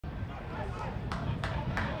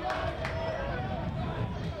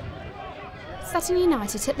Sutton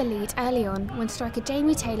United took the lead early on when striker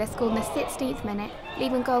Jamie Taylor scored in the 16th minute,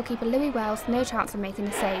 leaving goalkeeper Louis Wells no chance of making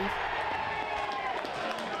a save.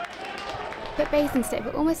 But Basingstoke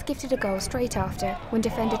were almost gifted a goal straight after when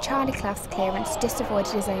defender Charlie Clough's clearance just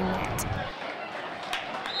avoided his own net.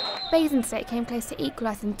 Basingstoke came close to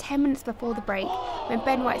equalising 10 minutes before the break when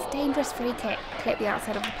Ben White's dangerous free kick clipped the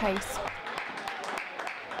outside of the post.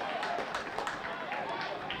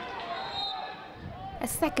 A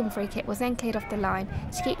second free kick was then cleared off the line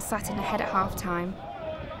to keep Sutton ahead at half-time.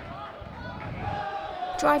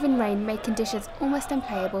 Driving rain made conditions almost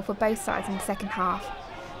unplayable for both sides in the second half,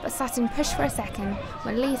 but Sutton pushed for a second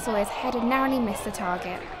when Lee Sawyer's header narrowly missed the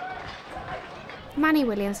target. Manny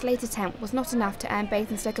Williams' late attempt was not enough to earn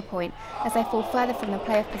Basingstoke a point as they fall further from the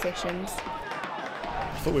playoff positions.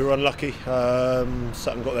 I thought we were unlucky.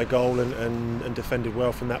 Sutton got their goal and defended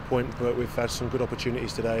well from that point, but we've had some good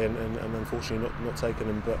opportunities today and unfortunately not taken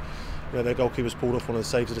them. But you know, their goalkeepers pulled off one of the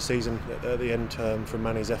saves of the season at the end from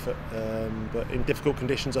Manny's effort. But in difficult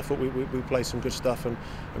conditions, I thought we played some good stuff and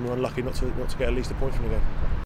we were unlucky not to get at least a point from the game.